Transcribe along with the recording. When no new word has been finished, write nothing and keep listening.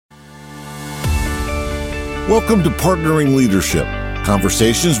Welcome to Partnering Leadership,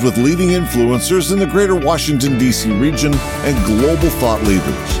 conversations with leading influencers in the greater Washington, D.C. region and global thought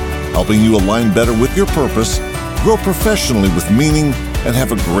leaders, helping you align better with your purpose, grow professionally with meaning, and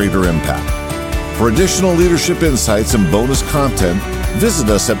have a greater impact. For additional leadership insights and bonus content, visit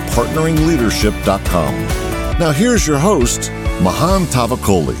us at partneringleadership.com. Now here's your host, Mahan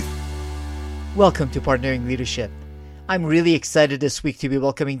Tavakoli. Welcome to Partnering Leadership. I'm really excited this week to be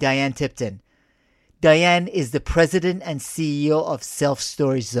welcoming Diane Tipton. Diane is the president and CEO of Self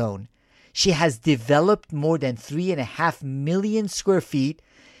Storage Zone. She has developed more than 3.5 million square feet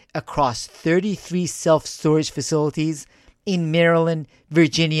across 33 self-storage facilities in Maryland,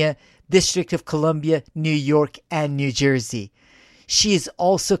 Virginia, District of Columbia, New York, and New Jersey. She is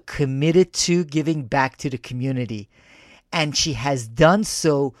also committed to giving back to the community, and she has done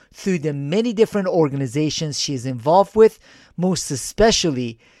so through the many different organizations she is involved with, most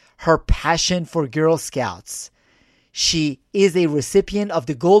especially her passion for Girl Scouts. She is a recipient of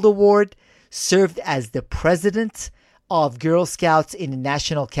the Gold Award, served as the president of Girl Scouts in the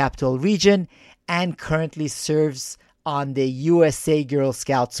National Capital Region, and currently serves on the USA Girl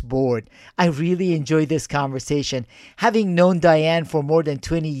Scouts board. I really enjoyed this conversation, having known Diane for more than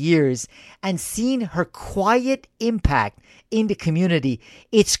 20 years and seen her quiet impact in the community.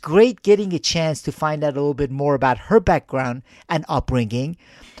 It's great getting a chance to find out a little bit more about her background and upbringing,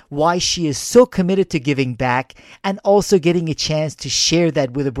 why she is so committed to giving back, and also getting a chance to share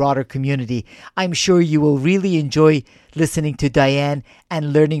that with a broader community. I'm sure you will really enjoy listening to Diane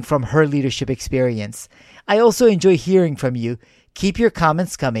and learning from her leadership experience. I also enjoy hearing from you. Keep your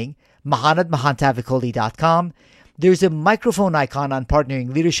comments coming. mahan@mahantavakoli.com. There's a microphone icon on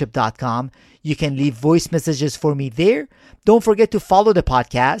partneringleadership.com. You can leave voice messages for me there. Don't forget to follow the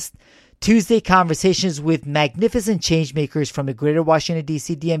podcast. Tuesday conversations with magnificent changemakers from the greater Washington,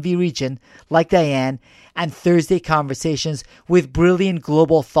 D.C. DMV region, like Diane, and Thursday conversations with brilliant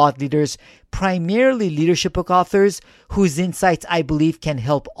global thought leaders, primarily leadership book authors, whose insights I believe can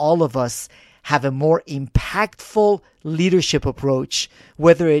help all of us have a more impactful leadership approach,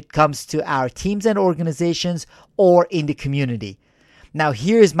 whether it comes to our teams and organizations or in the community. Now,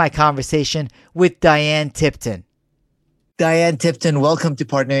 here is my conversation with Diane Tipton. Diane Tipton, welcome to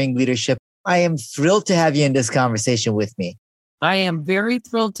Partnering Leadership. I am thrilled to have you in this conversation with me. I am very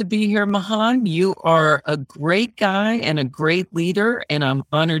thrilled to be here, Mahan. You are a great guy and a great leader, and I'm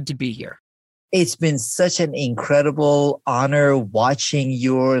honored to be here. It's been such an incredible honor watching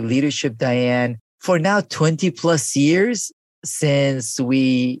your leadership, Diane, for now 20 plus years since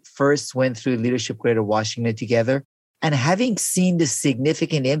we first went through Leadership Greater Washington together, and having seen the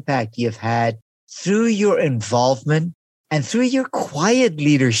significant impact you've had through your involvement and through your quiet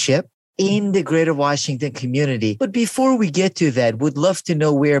leadership in the greater Washington community. But before we get to that, would love to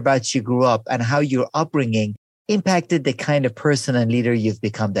know whereabouts you grew up and how your upbringing impacted the kind of person and leader you've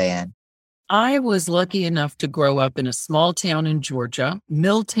become, Diane. I was lucky enough to grow up in a small town in Georgia,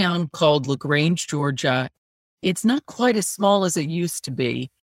 mill town called LaGrange, Georgia. It's not quite as small as it used to be,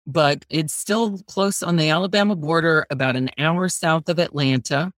 but it's still close on the Alabama border, about an hour south of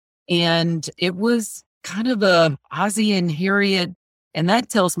Atlanta. And it was kind of a Ozzie and Harriet, and that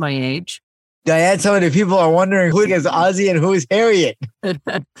tells my age. Diane, so many people are wondering who is Ozzie and who is Harriet.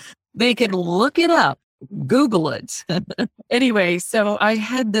 They can look it up, Google it. Anyway, so I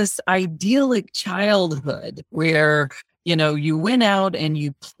had this idyllic childhood where, you went out and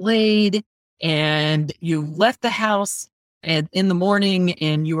you played and you left the house in the morning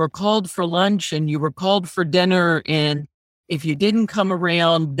and you were called for lunch and you were called for dinner. And if you didn't come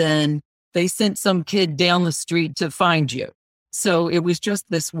around, then they sent some kid down the street to find you. So it was just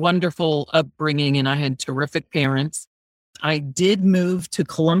this wonderful upbringing, and I had terrific parents. I did move to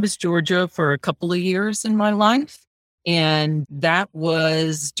Columbus, Georgia for a couple of years in my life, and that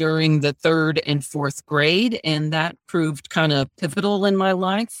was during the 3rd and 4th grade, and that proved kind of pivotal in my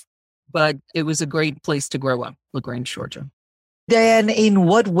life, but it was a great place to grow up, LaGrange, Georgia. Diane, in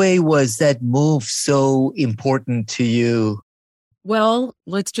what way was that move so important to you? Well,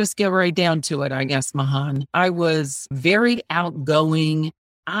 let's just get right down to it, I guess, Mahan. I was very outgoing.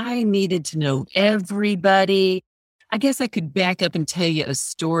 I needed to know everybody. I guess I could back up and tell you a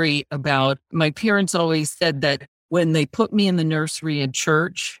story about my parents always said that when they put me in the nursery at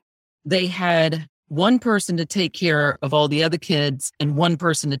church, they had one person to take care of all the other kids and one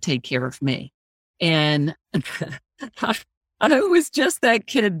person to take care of me. And I was just that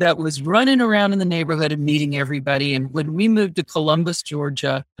kid that was running around in the neighborhood and meeting everybody. And when we moved to Columbus,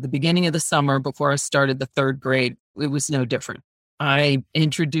 Georgia, at the beginning of the summer before I started the 3rd grade, it was no different. I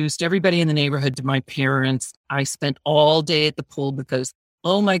introduced everybody in the neighborhood to my parents. I spent all day at the pool because,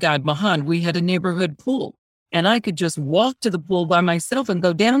 oh my God, Mahan, we had a neighborhood pool. and I could just walk to the pool by myself and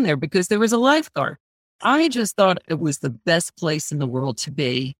go down there because there was a lifeguard. I just thought it was the best place in the world to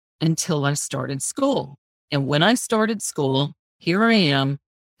be until I started school. And when I started school, here I am,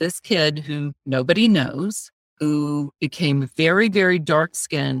 this kid who nobody knows, who became very, very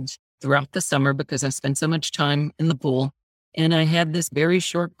dark-skinned throughout the summer because I spent so much time in the pool. And I had this very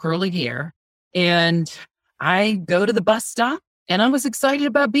short curly hair. And I go to the bus stop and I was excited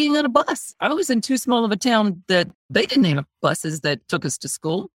about being on a bus. I was in too small of a town that they didn't have buses that took us to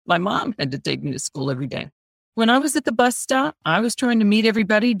school. My mom had to take me to school every day. When I was at the bus stop, I was trying to meet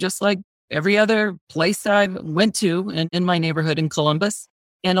everybody just like every other place I went to in my neighborhood in Columbus.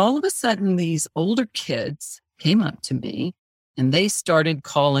 And all of a sudden, these older kids came up to me and they started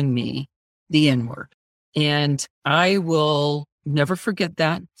calling me the N-word. And I will never forget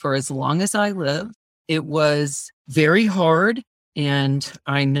that for as long as I live. It was very hard. And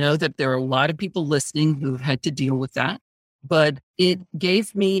I know that there are a lot of people listening who've had to deal with that. But it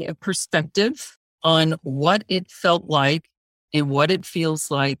gave me a perspective on what it felt like and what it feels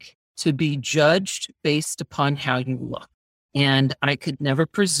like to be judged based upon how you look. And I could never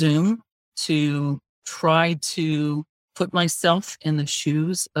presume to try to put myself in the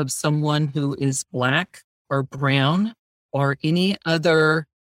shoes of someone who is Black or brown or any other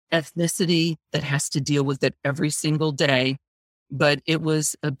ethnicity that has to deal with it every single day. But it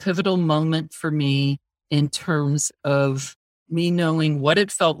was a pivotal moment for me in terms of me knowing what it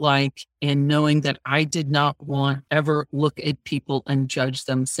felt like and knowing that I did not want ever look at people and judge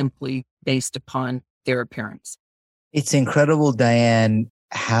them simply based upon their appearance. It's incredible, Diane,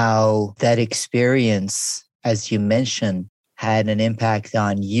 how that experience, as you mentioned, had an impact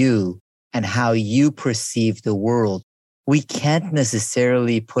on you and how you perceive the world. We can't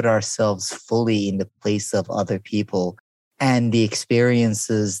necessarily put ourselves fully in the place of other people and the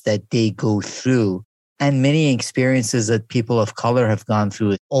experiences that they go through, and many experiences that people of color have gone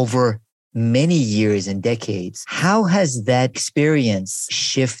through over many years and decades. How has that experience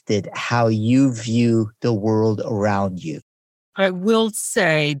shifted how you view the world around you? I will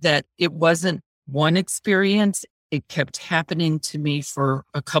say that it wasn't one experience. It kept happening to me for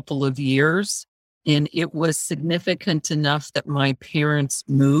a couple of years. And it was significant enough that my parents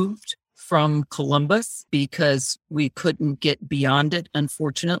moved from Columbus because we couldn't get beyond it,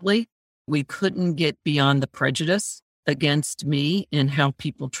 unfortunately. We couldn't get beyond the prejudice against me and how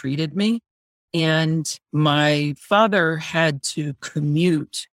people treated me. And my father had to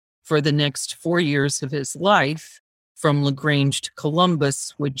commute for the next 4 years of his life from LaGrange to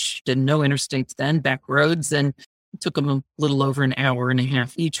Columbus, which didn't know interstates then, back roads, and it took him a little over an hour and a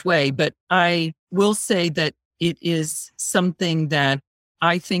half each way. But I will say that it is something that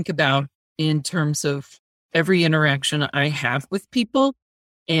I think about in terms of every interaction I have with people.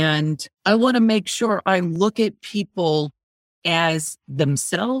 And I want to make sure I look at people as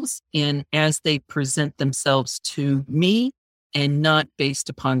themselves and as they present themselves to me and not based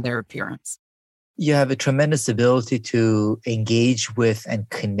upon their appearance. You have a tremendous ability to engage with and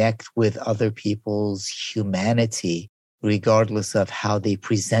connect with other people's humanity, regardless of how they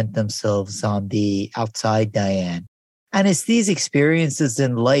present themselves on the outside, Diane. And it's these experiences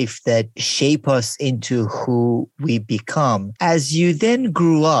in life that shape us into who we become. As you then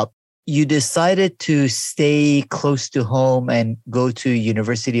grew up, you decided to stay close to home and go to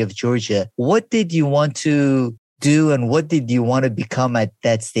University of Georgia. What did you want to do and what did you want to become at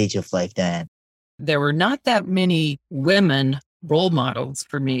that stage of life, Diane? There were not that many women role models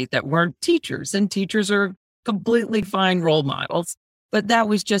for me that weren't teachers, and teachers are completely fine role models. But that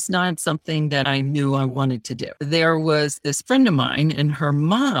was just not something that I knew I wanted to do. There was this friend of mine, and her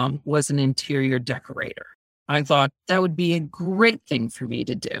mom was an interior decorator. I thought that would be a great thing for me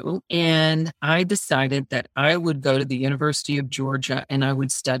to do. And I decided that I would go to the University of Georgia and I would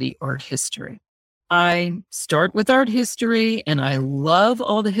study art history. I start with art history and I love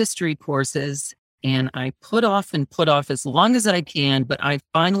all the history courses. And I put off as long as I can, but I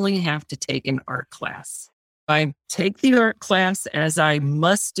finally have to take an art class. I take the art class as I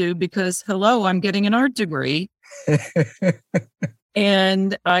must do because, hello, I'm getting an art degree.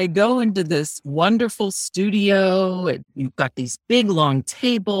 And I go into this wonderful studio. You've got these big, long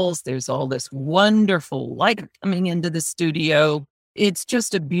tables. There's all this wonderful light coming into the studio. It's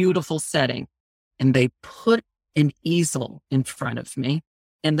just a beautiful setting. And they put an easel in front of me.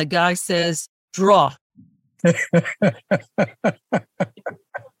 And the guy says, draw.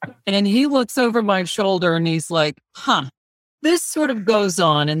 And he looks over my shoulder and he's like, this sort of goes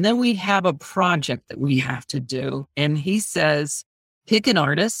on. And then we have a project that we have to do. And he says, pick an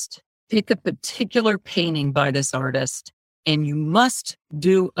artist, pick a particular painting by this artist, and you must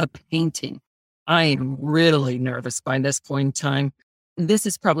do a painting I am really nervous by this point in time. This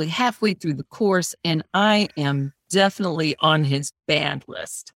is probably halfway through the course, and I am definitely on his bad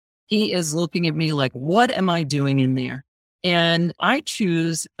list. He is looking at me like, what am I doing in there? And I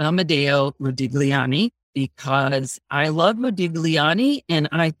choose Amedeo Modigliani because I love Modigliani, and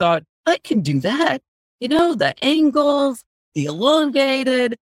I thought, I can do that. You know, the angles, the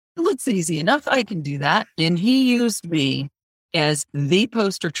elongated, it looks easy enough. I can do that. And he used me as the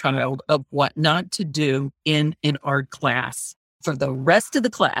poster child of what not to do in an art class for the rest of the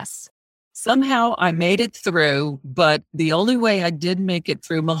class. Somehow I made it through, but the only way I did make it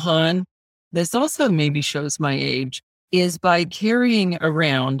through, Mahan, this also maybe shows my age, is by carrying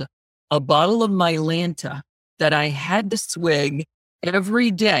around a bottle of Mylanta that I had to swig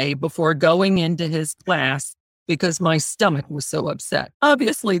every day before going into his class because my stomach was so upset.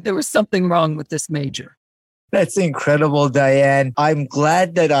 Obviously, there was something wrong with this major. That's incredible, Diane. I'm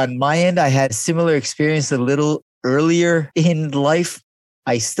glad that on my end, I had a similar experience a little earlier in life.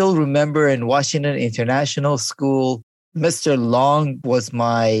 I still remember in Washington International School, Mr. Long was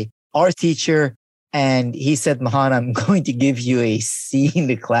my art teacher. And he said, Mahan, I'm going to give you a C in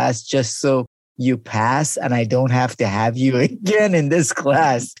the class just so you pass and I don't have to have you again in this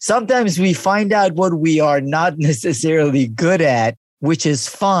class. Sometimes we find out what we are not necessarily good at, which is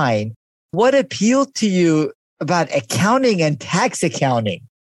fine. What appealed to you about accounting and tax accounting?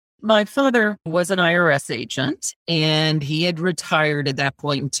 My father was an IRS agent, and he had retired at that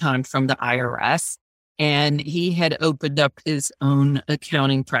point in time from the IRS, and he had opened up his own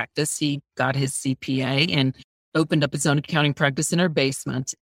accounting practice. He got his CPA and opened up his own accounting practice in our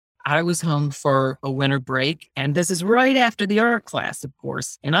basement. I was home for a winter break, and this is right after the art class, of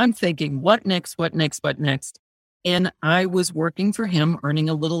course. And I'm thinking, what next, what next, what next? And I was working for him, earning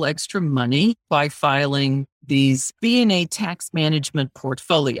a little extra money by filing these B&A tax management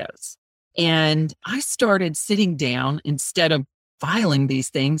portfolios. And I started sitting down instead of filing these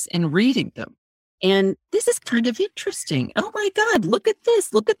things and reading them. And this is kind of interesting. Oh my God, look at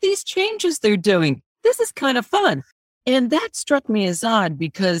this. Look at these changes they're doing. This is kind of fun. And that struck me as odd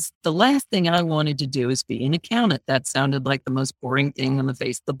because the last thing I wanted to do is be an accountant. That sounded like the most boring thing on the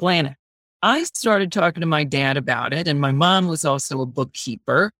face of the planet. I started talking to my dad about it, and my mom was also a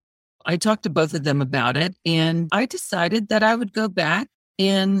bookkeeper. I talked to both of them about it, and I decided that I would go back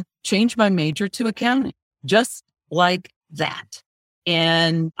and change my major to accounting, just like that.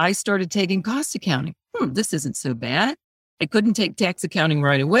 And I started taking cost accounting. This isn't so bad. I couldn't take tax accounting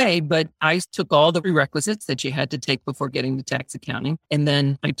right away, but I took all the prerequisites that you had to take before getting to tax accounting. And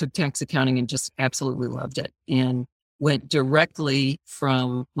then I took tax accounting and just absolutely loved it. And went directly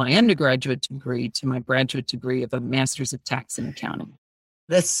from my undergraduate degree to my graduate degree of a master's of tax and accounting.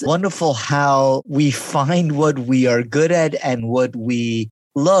 That's wonderful how we find what we are good at and what we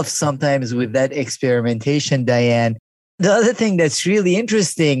love sometimes with that experimentation, Diane. The other thing that's really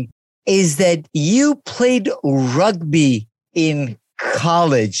interesting is that you played rugby in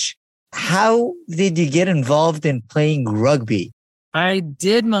college. How did you get involved in playing rugby? I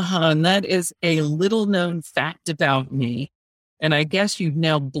did, Mahan. That is a little known fact about me. And I guess you've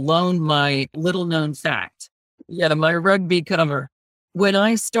now blown my little known fact. Yeah, my rugby cover. When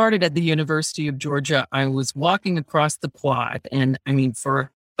I started at the University of Georgia, I was walking across the quad. And I mean,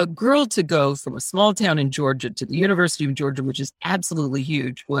 for a girl to go from a small town in Georgia to the University of Georgia, which is absolutely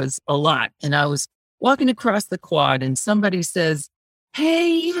huge, was a lot. And I was walking across the quad and somebody says,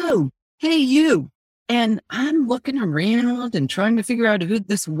 hey, you. And I'm looking around and trying to figure out who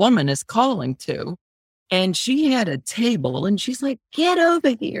this woman is calling to. And she had a table and she's like, get over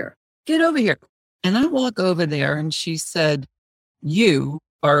here. And I walk over there and she said, you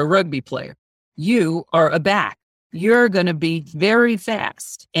are a rugby player. You are a back. You're going to be very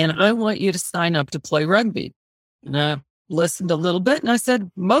fast. And I want you to sign up to play rugby. And I listened a little bit and I said,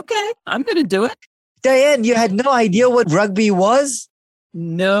 okay, I'm going to do it. Diane, you had no idea what rugby was?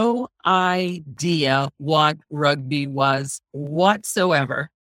 No idea what rugby was whatsoever.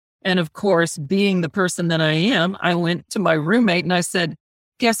 And of course, being the person that I am, I went to my roommate and I said,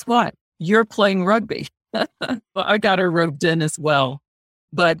 guess what? You're playing rugby. I got her roped in as well.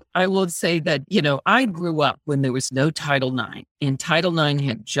 But I will say that, I grew up when there was no Title IX, and Title IX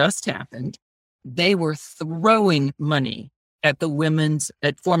had just happened. They were throwing money at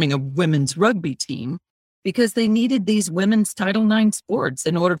forming a women's rugby team because they needed these women's Title IX sports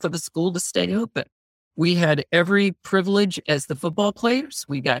in order for the school to stay open. We had every privilege as the football players.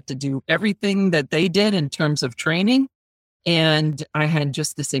 We got to do everything that they did in terms of training. And I had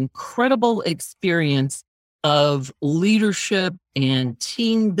just this incredible experience of leadership and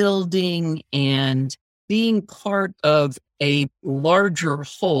team building and being part of a larger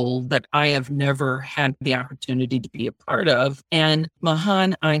whole that I have never had the opportunity to be a part of. And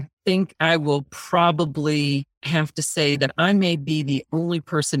Mahan, I think I will probably have to say that I may be the only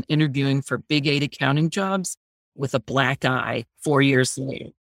person interviewing for Big 8 accounting jobs with a black eye 4 years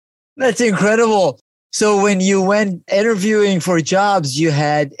later. That's incredible. So when you went interviewing for jobs, you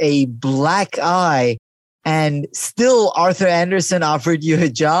had a black eye and still Arthur Andersen offered you a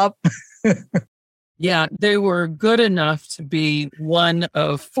job? Yeah, they were good enough to be one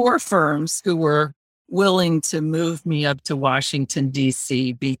of 4 firms who were willing to move me up to Washington,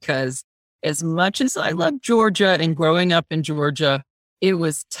 D.C., because as much as I love Georgia and growing up in Georgia, it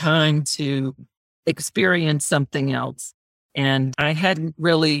was time to experience something else. And I hadn't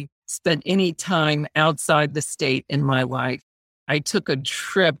really spent any time outside the state in my life. I took a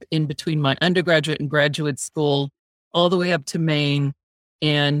trip in between my undergraduate and graduate school all the way up to Maine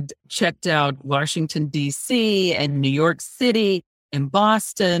and checked out Washington, D.C. and New York City and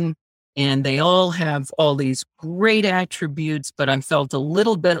Boston. And they all have all these great attributes, but I felt a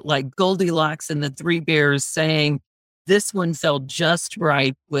little bit like Goldilocks and the Three Bears saying, this one felt just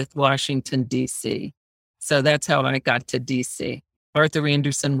right with Washington, D.C. So that's how I got to D.C. Arthur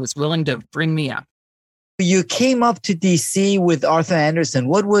Andersen was willing to bring me up. You came up to D.C. with Arthur Andersen.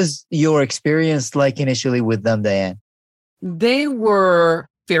 What was your experience like initially with them, Diane? They were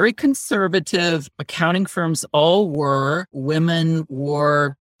very conservative. Accounting firms all were. Women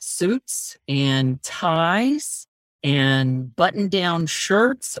wore suits and ties and button-down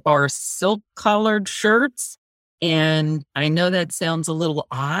shirts or silk-collared shirts. And I know that sounds a little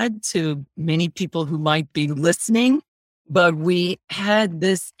odd to many people who might be listening, but we had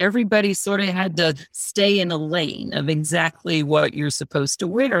this, everybody sort of had to stay in a lane of exactly what you're supposed to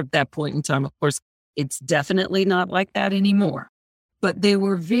wear at that point in time. Of course, it's definitely not like that anymore. But they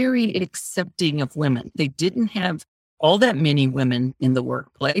were very accepting of women. They didn't have all that many women in the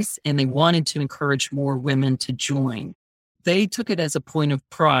workplace, and they wanted to encourage more women to join. They took it as a point of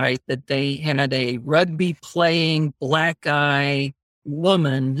pride that they had a rugby playing black eye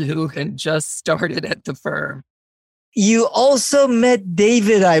woman who had just started at the firm. You also met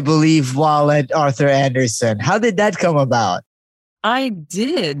David, I believe, while at Arthur Andersen. How did that come about? I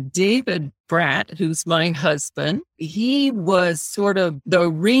did. David Bratt, who's my husband, he was sort of the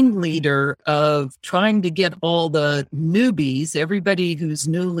ringleader of trying to get all the newbies, everybody who's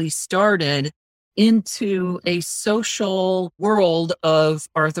newly started, into a social world of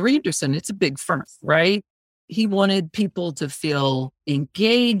Arthur Andersen. It's a big firm, right? He wanted people to feel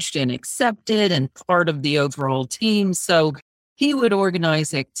engaged and accepted and part of the overall team. So he would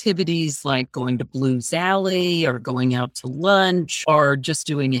organize activities like going to Blues Alley or going out to lunch or just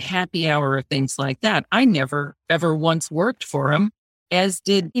doing a happy hour or things like that. I never, ever once worked for him, as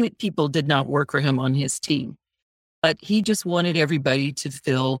did people did not work for him on his team. But he just wanted everybody to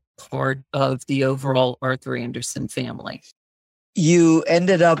feel part of the overall Arthur Andersen family. You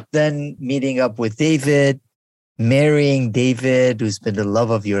ended up then meeting up with David, marrying David, who's been the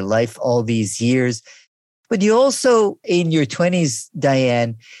love of your life all these years. But you also, in your 20s,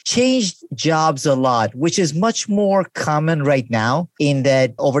 Diane, changed jobs a lot, which is much more common right now in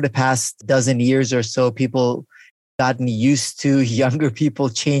that over the past dozen years or so, people gotten used to younger people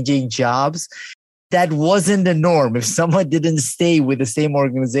changing jobs. That wasn't the norm. If someone didn't stay with the same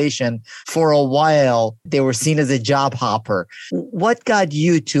organization for a while, they were seen as a job hopper. What got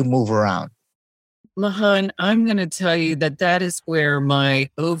you to move around? Mahan, I'm going to tell you that is where my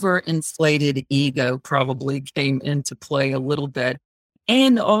overinflated ego probably came into play a little bit.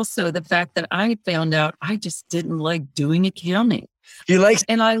 And also the fact that I found out I just didn't like doing accounting.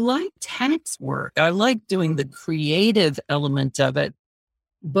 And I like tax work. I like doing the creative element of it.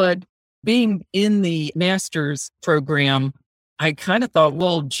 But being in the master's program, I kind of thought,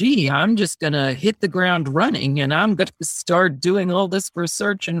 well, gee, I'm just going to hit the ground running and I'm going to start doing all this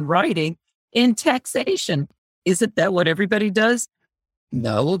research and writing in taxation. Isn't that what everybody does?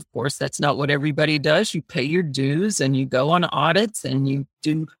 No, of course, that's not what everybody does. You pay your dues and you go on audits and you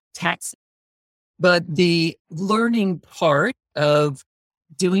do tax. But the learning part of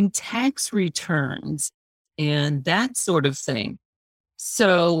doing tax returns and that sort of thing.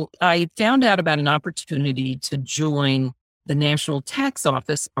 So I found out about an opportunity to join the National Tax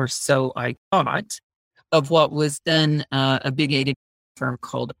Office, or so I thought, of what was then a Big 8 firm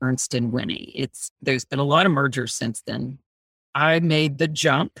called Ernst & Winnie. There's been a lot of mergers since then. I made the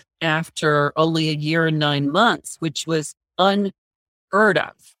jump after only a year and 9 months, which was unheard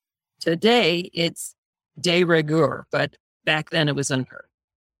of. Today, it's de rigueur, but back then it was unheard.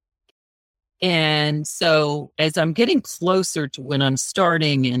 And so as I'm getting closer to when I'm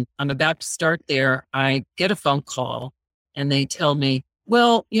starting and I'm about to start there, I get a phone call and they tell me,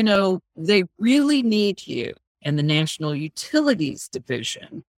 well, they really need you in the National Utilities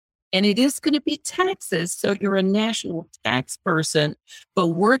Division. And it is going to be taxes. So you're a national tax person, but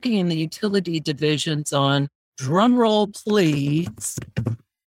working in the utility divisions on, drum roll please,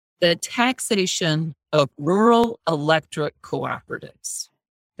 the taxation of rural electric cooperatives.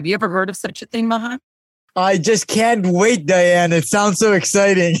 Have you ever heard of such a thing, Mahan? I just can't wait, Diane. It sounds so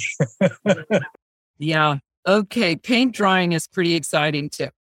exciting. Yeah. Okay. Paint drying is pretty exciting too.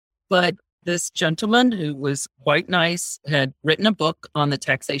 But this gentleman, who was quite nice, had written a book on the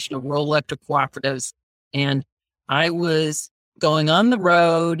taxation of rural electric cooperatives. And I was going on the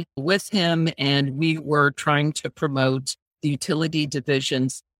road with him, and we were trying to promote the utility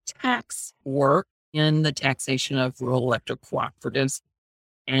division's tax work in the taxation of rural electric cooperatives.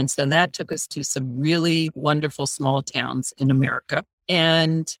 And so that took us to some really wonderful small towns in America.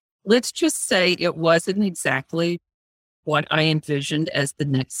 And let's just say it wasn't exactly what I envisioned as the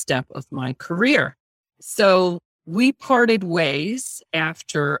next step of my career. So we parted ways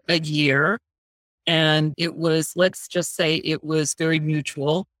after a year, and it was, let's just say it was very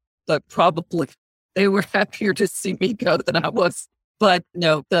mutual, but probably they were happier to see me go than I was. But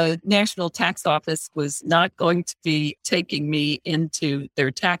no, the National Tax Office was not going to be taking me into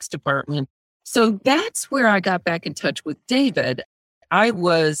their tax department. So that's where I got back in touch with David. I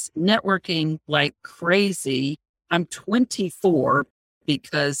was networking like crazy. I'm 24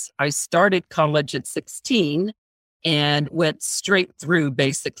 because I started college at 16 and went straight through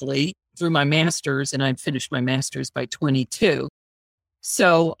basically through my master's, and I finished my master's by 22.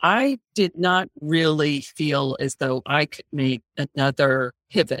 So I did not really feel as though I could make another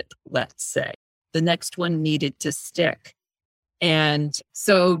pivot, let's say. The next one needed to stick. And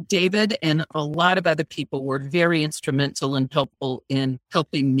so David and a lot of other people were very instrumental and helpful in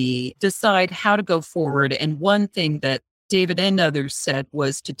helping me decide how to go forward. And one thing that David and others said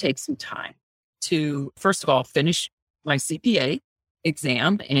was to take some time to, first of all, finish my CPA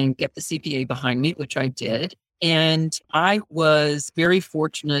exam and get the CPA behind me, which I did. And I was very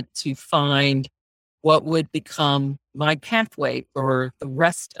fortunate to find what would become my pathway for the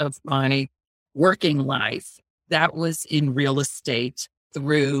rest of my working life. That was in real estate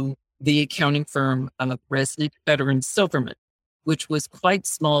through the accounting firm of Resnick, Veteran Silverman, which was quite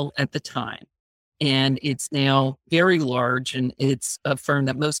small at the time. And it's now very large, and it's a firm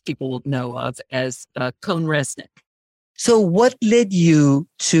that most people will know of as Cohn Resnick. So what led you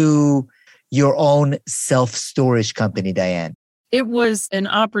to your own self-storage company, Diane? It was an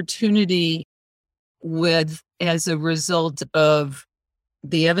opportunity as a result of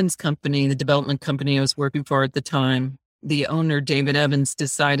the Evans company, the development company I was working for at the time. The owner, David Evans,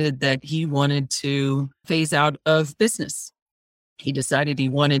 decided that he wanted to phase out of business. He decided he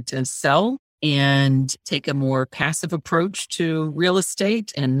wanted to sell and take a more passive approach to real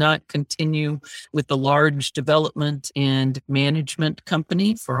estate and not continue with the large development and management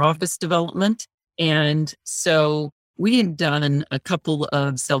company for office development. And so we had done a couple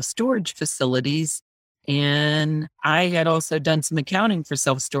of self-storage facilities, and I had also done some accounting for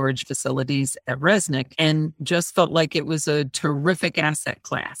self-storage facilities at Resnick, and just felt like it was a terrific asset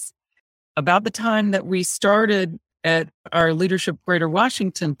class. About the time that we started at our Leadership Greater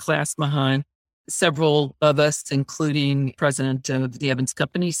Washington class, Mahan, several of us, including president of the Evans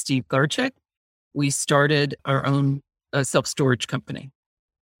Company, Steve Garchek, we started our own self-storage company.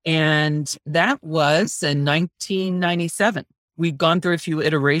 And that was in 1997. We've gone through a few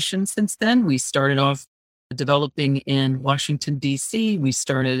iterations since then. We started off developing in Washington, D.C. We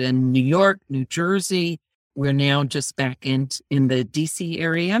started in New York, New Jersey. We're now just back in the D.C.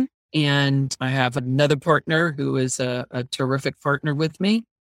 area. And I have another partner who is a terrific partner with me.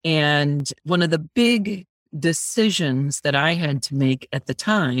 And one of the big decisions that I had to make at the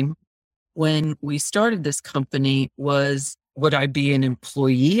time when we started this company was, would I be an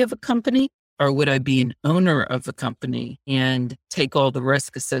employee of a company or would I be an owner of a company and take all the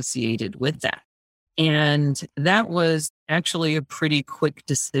risk associated with that? And that was actually a pretty quick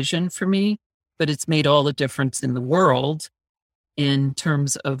decision for me, but it's made all the difference in the world in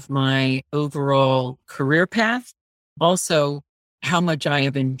terms of my overall career path. Also, how much I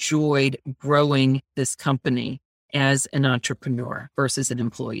have enjoyed growing this company as an entrepreneur versus an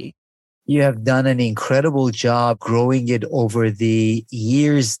employee. You have done an incredible job growing it over the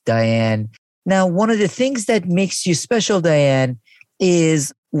years, Diane. Now, one of the things that makes you special, Diane,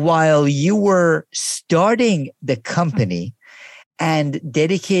 is while you were starting the company and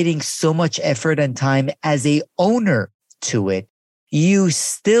dedicating so much effort and time as a owner to it, you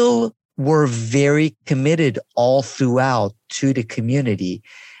still were very committed all throughout to the community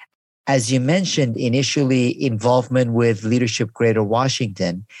as you mentioned, initially involvement with Leadership Greater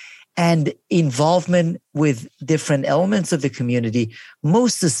Washington and involvement with different elements of the community,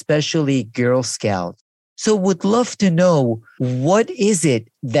 most especially Girl Scouts. So would love to know, what is it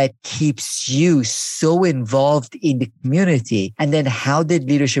that keeps you so involved in the community? And then how did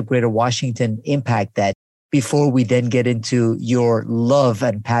Leadership Greater Washington impact that before we then get into your love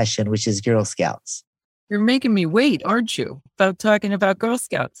and passion, which is Girl Scouts? You're making me wait, aren't you, about talking about Girl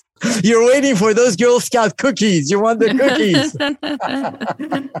Scouts? You're waiting for those Girl Scout cookies. You want the cookies.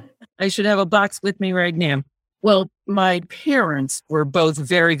 I should have a box with me right now. Well, my parents were both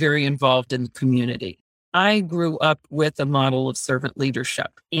very, very involved in the community. I grew up with a model of servant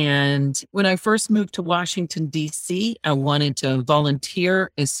leadership. And when I first moved to Washington, D.C., I wanted to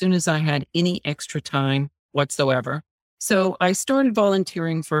volunteer as soon as I had any extra time whatsoever. So I started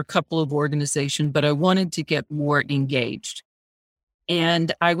volunteering for a couple of organizations, but I wanted to get more engaged.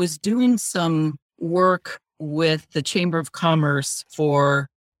 And I was doing some work with the Chamber of Commerce for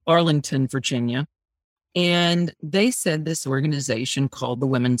Arlington, Virginia. And they said this organization called the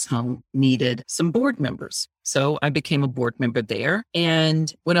Women's Home needed some board members. So I became a board member there.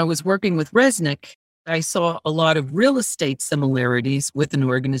 And when I was working with Resnick, I saw a lot of real estate similarities with an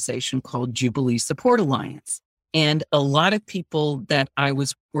organization called Jubilee Support Alliance. And a lot of people that I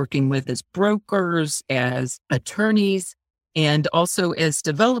was working with as brokers, as attorneys, and also as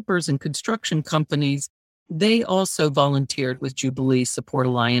developers and construction companies, they also volunteered with Jubilee Support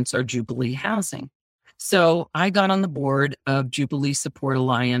Alliance or Jubilee Housing. So I got on the board of Jubilee Support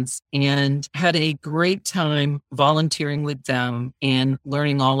Alliance and had a great time volunteering with them and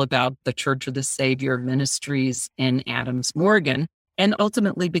learning all about the Church of the Savior Ministries in Adams Morgan, and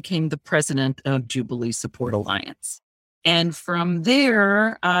ultimately became the president of Jubilee Support Alliance. And from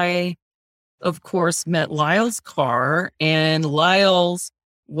there, I, of course, met Lyle's Carr, and Lyle's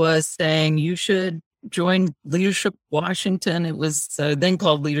was saying, you should join Leadership Washington. It was then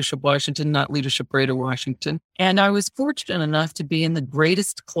called Leadership Washington, not Leadership Greater Washington. And I was fortunate enough to be in the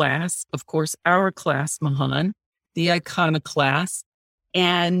greatest class, of course, our class, Mahan, the Icona class.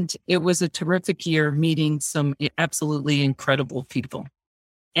 And it was a terrific year meeting some absolutely incredible people.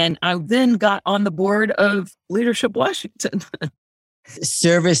 And I then got on the board of Leadership Washington.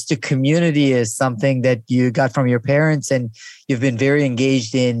 Service to community is something that you got from your parents, and you've been very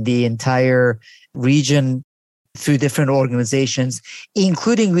engaged in the entire region through different organizations,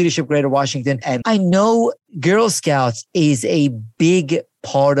 including Leadership Greater Washington. And I know Girl Scouts is a big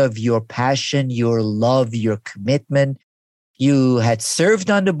part of your passion, your love, your commitment. You had served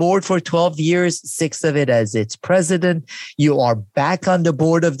on the board for 12 years, 6 of it as its president. You are back on the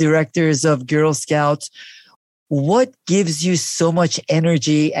board of directors of Girl Scouts. What gives you so much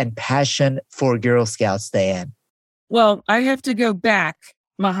energy and passion for Girl Scouts, Diane? Well, I have to go back,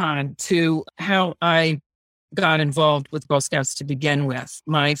 Mahan, to how I got involved with Girl Scouts to begin with.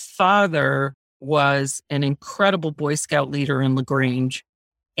 My father was an incredible Boy Scout leader in LaGrange,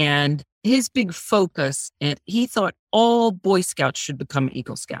 and his big focus, and he thought all Boy Scouts should become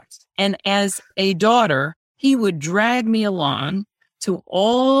Eagle Scouts. And as a daughter, he would drag me along to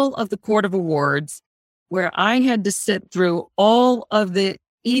all of the Court of Awards where I had to sit through all of the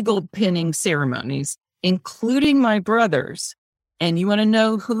eagle pinning ceremonies, including my brother's. And you want to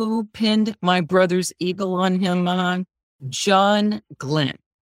know who pinned my brother's eagle on him, Mahan? John Glenn.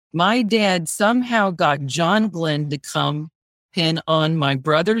 My dad somehow got John Glenn to come pin on my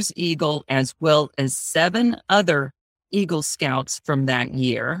brother's eagle, as well as 7 other Eagle Scouts from that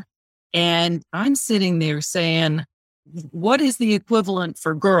year. And I'm sitting there saying, what is the equivalent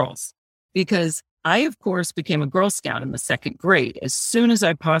for girls? Because I, of course, became a Girl Scout in the 2nd grade as soon as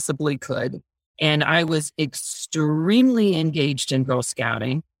I possibly could. And I was extremely engaged in Girl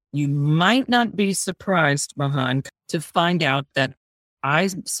Scouting. You might not be surprised, Mahan, to find out that I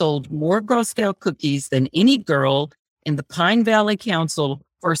sold more Girl Scout cookies than any girl in the Pine Valley Council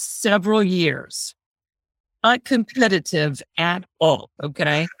for several years. Not competitive at all,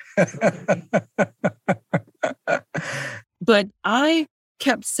 okay? But I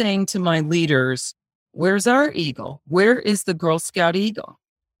kept saying to my leaders, where's our eagle? Where is the Girl Scout eagle?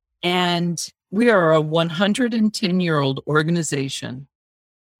 And we are a 110-year-old organization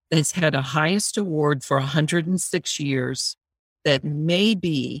that's had a highest award for 106 years that may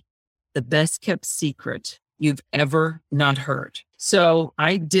be the best kept secret you've ever not heard. So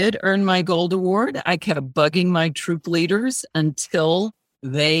I did earn my gold award. I kept bugging my troop leaders until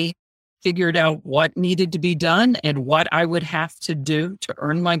they figured out what needed to be done and what I would have to do to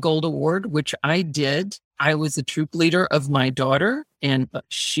earn my gold award, which I did. I was a troop leader of my daughter, and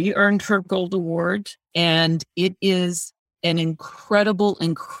she earned her gold award. And it is an incredible,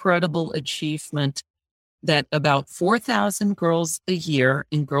 incredible achievement that about 4,000 girls a year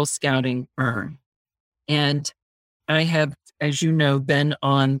in Girl Scouting earn. And I have, as you know, been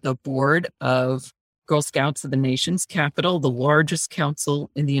on the board of Girl Scouts of the nation's capital, the largest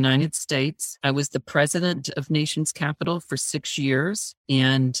council in the United States. I was the president of Nation's Capital for 6 years.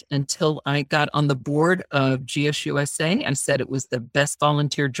 And until I got on the board of GSUSA, I said it was the best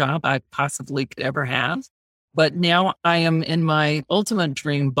volunteer job I possibly could ever have. But now I am in my ultimate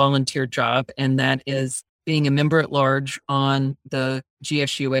dream volunteer job, and that is being a member at large on the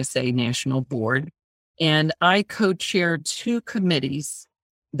GSUSA National Board. And I co-chair 2 committees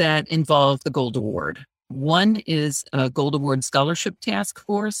that involve the Gold Award. One is a Gold Award Scholarship Task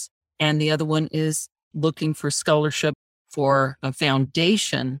Force, and the other one is looking for scholarship for a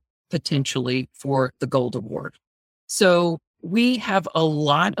foundation, potentially for the Gold Award. So we have a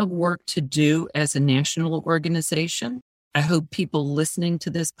lot of work to do as a national organization. I hope people listening to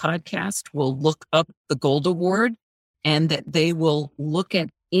this podcast will look up the Gold Award and that they will look at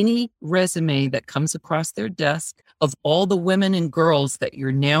any resume that comes across their desk of all the women and girls that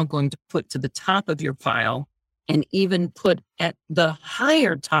you're now going to put to the top of your pile, and even put at the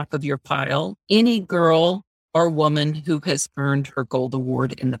higher top of your pile any girl or woman who has earned her Gold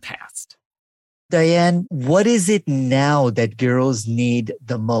Award in the past. Diane, what is it now that girls need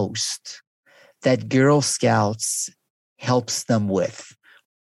the most that Girl Scouts helps them with?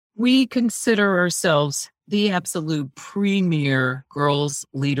 We consider ourselves the absolute premier girls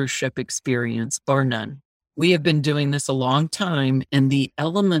leadership experience, bar none. We have been doing this a long time, and the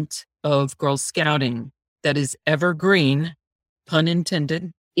element of Girl Scouting that is evergreen, pun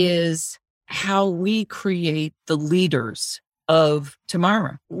intended, is how we create the leaders of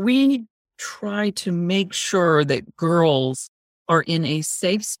tomorrow. We try to make sure that girls are in a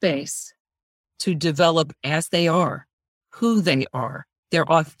safe space to develop as they are, who they are, their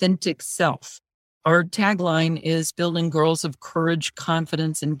authentic self. Our tagline is building girls of courage,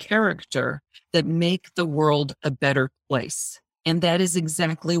 confidence, and character that make the world a better place. And that is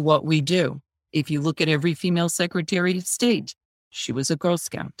exactly what we do. If you look at every female Secretary of State, she was a Girl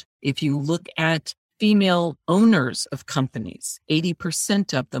Scout. If you look at female owners of companies,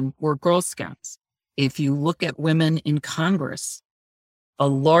 80% of them were Girl Scouts. If you look at women in Congress, a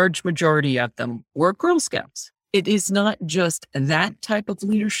large majority of them were Girl Scouts. It is not just that type of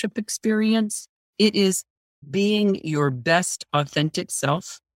leadership experience. It is being your best authentic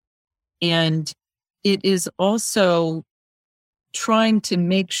self. And it is also trying to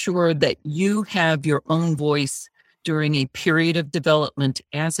make sure that you have your own voice during a period of development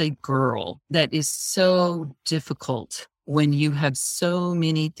as a girl that is so difficult when you have so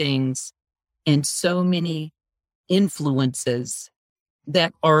many things and so many influences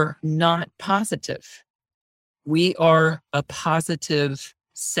that are not positive. We are a positive,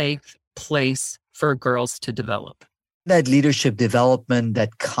 safe place for girls to develop. That leadership development,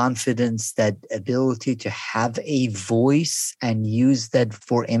 that confidence, that ability to have a voice and use that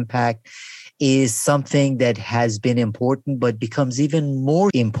for impact is something that has been important, but becomes even more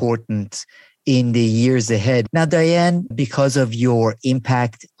important in the years ahead. Now, Diane, because of your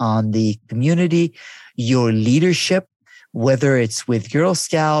impact on the community, your leadership, whether it's with Girl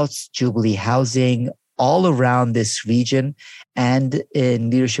Scouts, Jubilee Housing, all around this region and in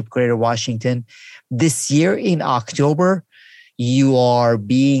Leadership Greater Washington, this year in October, you are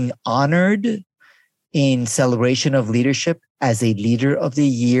being honored in celebration of leadership as a Leader of the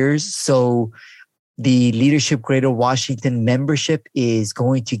Year. So the Leadership Greater Washington membership is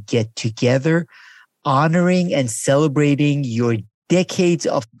going to get together, honoring and celebrating your decades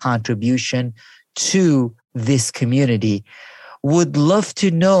of contribution to this community. Would love to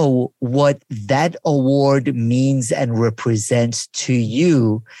know what that award means and represents to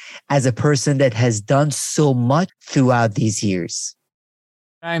you as a person that has done so much throughout these years.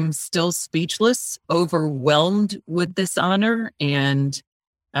 I'm still speechless, overwhelmed with this honor. And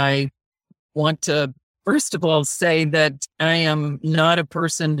I want to, first of all, say that I am not a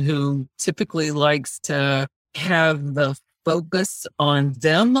person who typically likes to have the focus on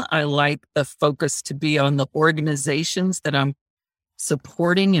them. I like the focus to be on the organizations that I'm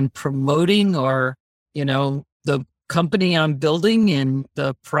supporting and promoting, or, the company I'm building and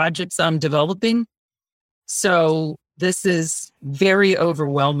the projects I'm developing. So this is very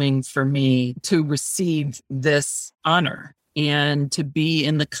overwhelming for me to receive this honor and to be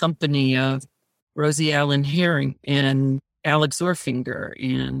in the company of Rosie Allen Herring and Alex Orfinger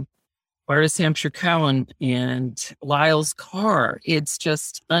and Artis Hampshire Cowan and Lyles Carr. It's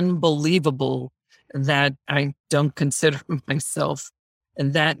just unbelievable that I don't consider myself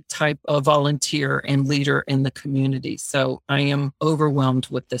that type of volunteer and leader in the community. So I am overwhelmed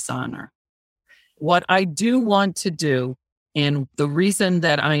with this honor. What I do want to do, and the reason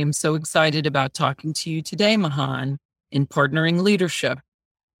that I am so excited about talking to you today, Mahan, in Partnering Leadership,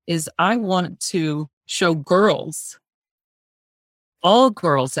 is I want to show girls, all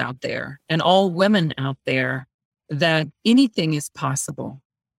girls out there and all women out there, that anything is possible,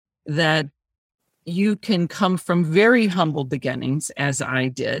 that you can come from very humble beginnings, as I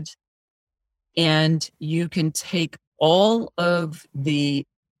did, and you can take all of the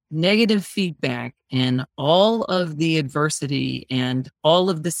negative feedback and all of the adversity and all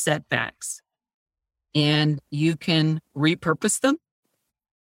of the setbacks, and you can repurpose them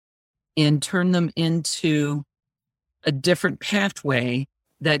and turn them into a different pathway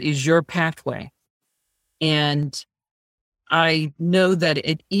that is your pathway. And I know that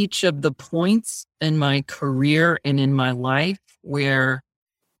at each of the points in my career and in my life where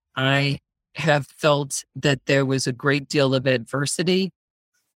I have felt that there was a great deal of adversity,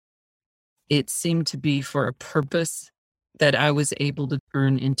 it seemed to be for a purpose that I was able to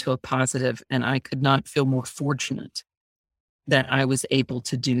turn into a positive, and I could not feel more fortunate that I was able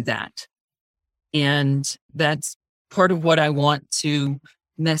to do that. And that's part of what I want to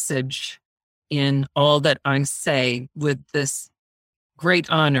message in all that I say with this great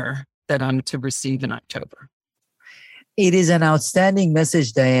honor that I'm to receive in October. It is an outstanding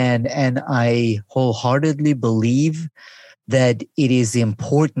message, Diane, and I wholeheartedly believe that it is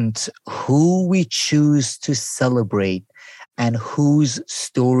important who we choose to celebrate and whose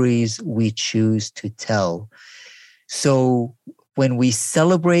stories we choose to tell. So when we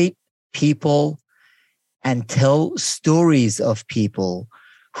celebrate people and tell stories of people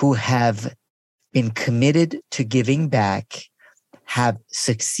who have been committed to giving back, have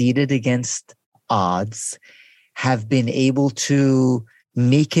succeeded against odds, have been able to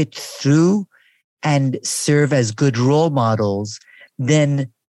make it through and serve as good role models, then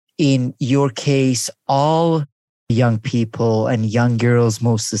in your case, all young people and young girls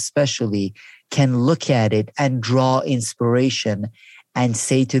most especially can look at it and draw inspiration and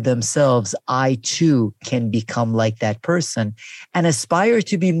say to themselves, I too can become like that person and aspire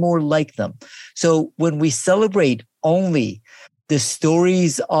to be more like them. So when we celebrate only the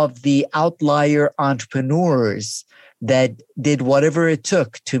stories of the outlier entrepreneurs that did whatever it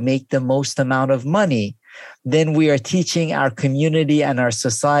took to make the most amount of money, then we are teaching our community and our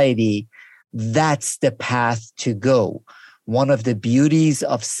society that's the path to go. One of the beauties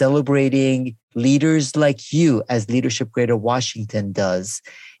of celebrating leaders like you, as Leadership Greater Washington does,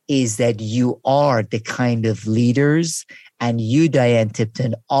 is that you are the kind of leaders, and you, Diane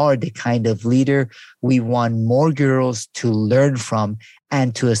Tipton, are the kind of leader we want more girls to learn from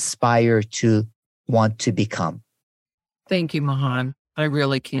and to aspire to want to become. Thank you, Mahan. I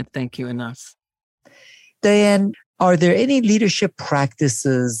really can't thank you enough. Diane, are there any leadership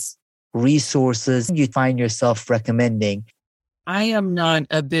practices, resources you find yourself recommending? I am not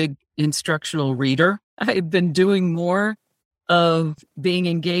a big instructional reader. I've been doing more of being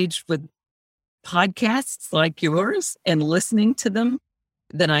engaged with podcasts like yours and listening to them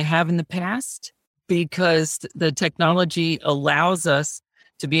than I have in the past, because the technology allows us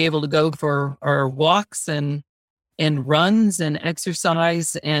to be able to go for our walks and runs and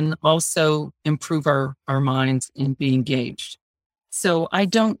exercise, and also improve our minds and be engaged. So I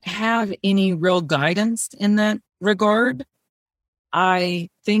don't have any real guidance in that regard. I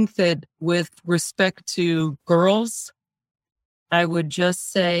think that with respect to girls, I would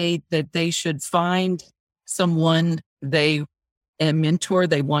just say that they should find someone a mentor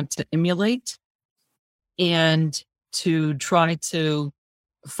they want to emulate, and to try to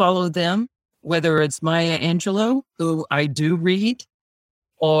follow them, whether it's Maya Angelou, who I do read,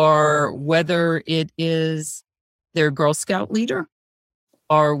 or whether it is their Girl Scout leader,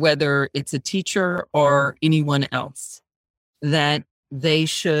 or whether it's a teacher or anyone else, that they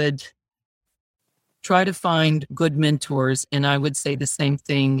should try to find good mentors. And I would say the same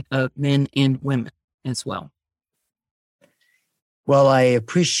thing of men and women as well. Well, I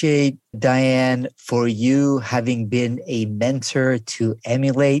appreciate, Diane, for you having been a mentor to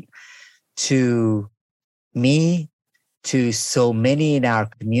emulate to me, to so many in our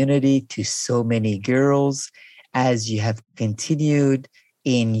community, to so many girls, as you have continued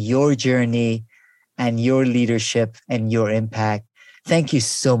in your journey and your leadership and your impact. Thank you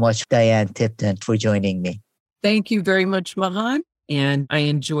so much, Diane Tipton, for joining me. Thank you very much, Mahan, and I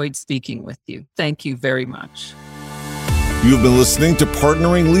enjoyed speaking with you. Thank you very much. You've been listening to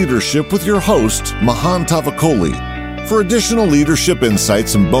Partnering Leadership with your host, Mahan Tavakoli. For additional leadership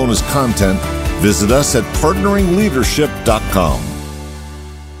insights and bonus content, visit us at partneringleadership.com.